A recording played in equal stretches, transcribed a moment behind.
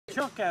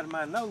chunk out of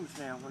my nose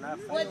now when I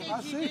fell. What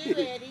did you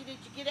do, Eddie? Did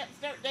you get up and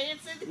start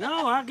dancing?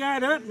 No, I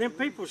got up and then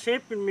people was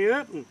helping me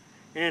up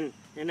and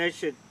they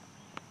said,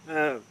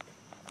 Blood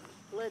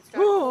started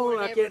oh,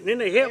 like that. And then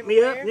they helped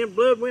me up and then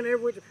blood went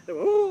everywhere.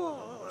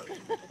 Oh,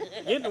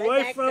 getting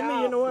away from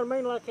me, you know what I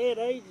mean? Like I had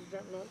AIDS or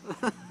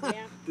something.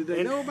 Yeah. Did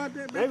they know about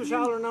that? They was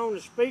hollering on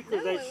the speaker.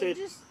 No, they it said, was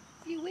just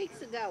a few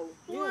weeks ago.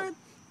 what?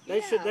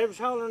 They said they was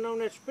hollering on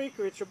that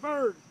speaker. It's a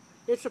bird.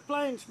 It's a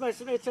plane smash.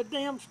 It's a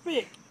damn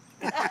spick.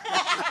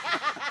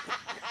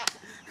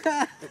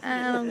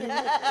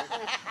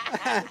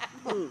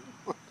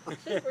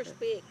 Super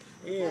speak.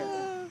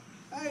 Yeah.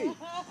 Hey,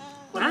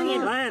 I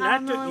ain't lying.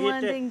 I'm I the took only you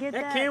one didn't get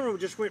that that. camera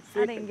just went I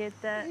flipping. didn't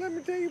get that. let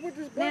me tell you what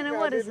this black Nana, guy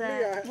what did is to me.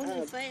 that? When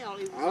he fell,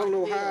 he was I don't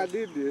know like how I this.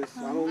 did this.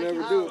 I don't ever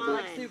do it, but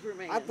Like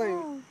Superman.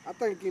 I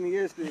think Kenny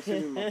yesterday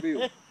sent me my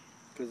bill.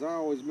 Because I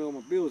always mail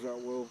my bills out.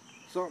 Well,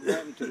 something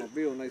happened to my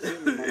bill and they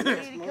sent me my next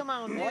Eddie, month. come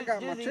on, Well, I got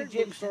do my the checkbook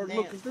and Egyptian started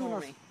looking dance through and I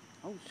for said, me.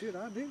 oh shit,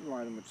 I didn't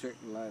write him a check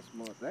last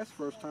month. That's the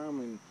first time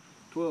in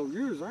 12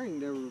 years I ain't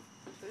never. What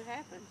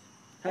happened?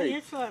 Hey, Hey,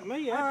 it's like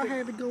me. I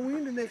had to go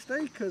in the next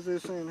day because they're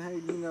saying, hey,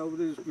 you know,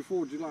 this is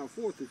before July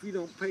 4th. If you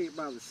don't pay it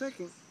by the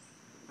 2nd,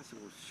 I said,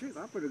 well, shit,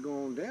 I better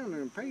go on down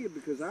there and pay it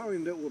because I'll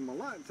end up with my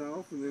lights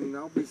off and then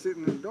I'll be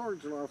sitting in the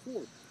dark July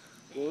 4th.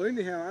 Well,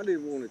 anyhow, I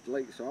didn't want it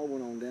late, so I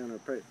went on down there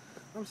and paid.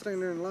 I'm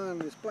standing there in line,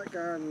 and this black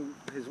guy and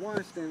his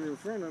wife standing in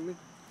front of me.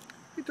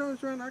 He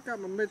turns around, I got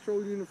my Metro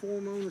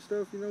uniform on and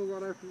stuff, you know,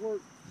 right after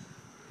work.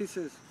 He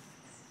says,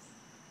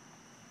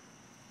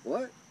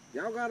 what?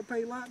 Y'all got to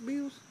pay light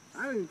bills?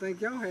 I didn't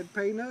think y'all had to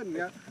pay nothing.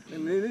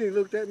 And then he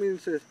looked at me and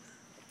says,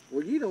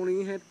 well, you don't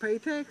even have to pay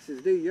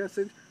taxes, do you? I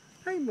said,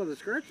 hey, Mother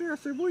Scratcher. I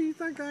said, what do you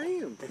think I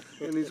am?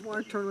 And his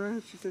wife turned around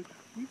and she said,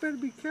 you better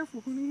be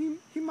careful, honey.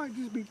 He might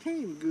just be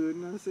tamed good.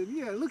 And I said,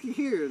 yeah, looky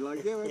here,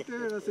 like that right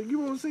there. And I said, you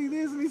want to see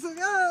this? And he said,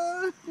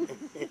 ah.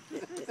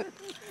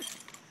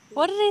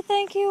 What did he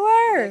think you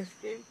were?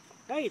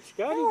 Hey,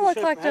 Scotty You was look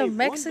up, like a hey, one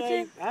Mexican.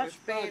 day, Or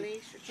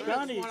Spanish. Or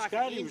Scotty, more like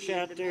Scotty an was Indian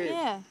out to there. me.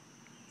 Yeah.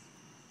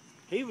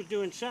 He was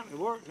doing something at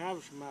work, and I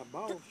was my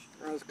boss.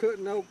 I was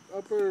cutting up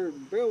there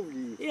in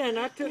Bellevue. Yeah, and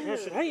I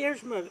said, hey,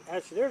 there's my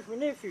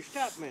nephew.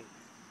 Stop a minute.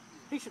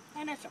 He said,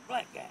 man, that's a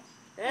black guy.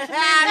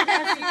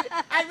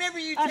 I remember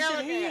you I telling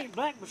said, he that. ain't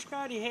black, but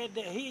Scotty had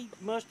that. He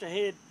must have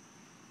had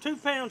 2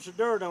 pounds of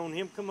dirt on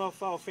him come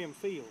off him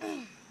fields.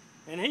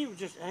 And he was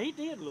he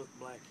did look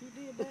black. He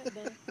did that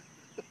day.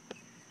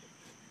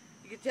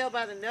 You could tell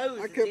by the nose.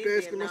 I it's kept Indian,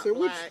 asking him, I not said,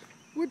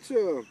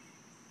 black.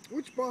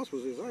 which boss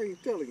was this? I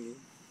ain't telling you.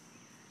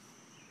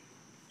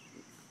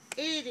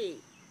 Eddie,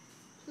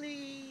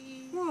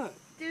 please. What?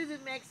 Do the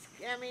the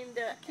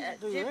Can't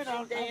do that.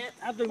 Egyptian dance.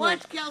 I'll do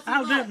Watch Kelsey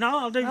I'll do Watch. no.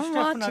 I'll do I'm stuff when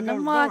I watching, go I'm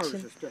to bars watching.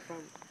 and stuff.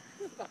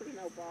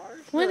 No bars.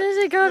 When does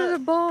he go to the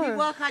He bar?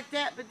 walk like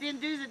that, but then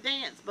do the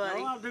dance, buddy.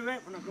 No, I'll do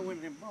that when I go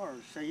into them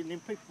bars. See, and then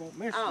people won't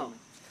mess Oh. with me.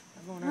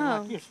 I'm going out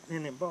Oh. like this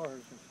in them bars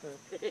and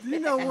stuff. You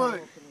know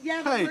what?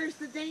 Yeah, but Hey, where's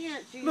the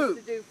dance you look.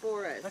 used to do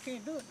for us? I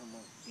can't do it no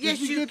more. Yes,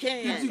 Did you Did you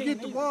can.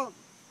 get the walk?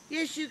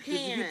 Yes, you Did you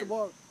get the can.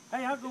 walk?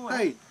 Hey, I'll go out.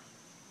 Hey,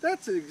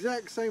 that's the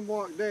exact same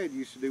walk Dad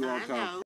used to do all I the time. know.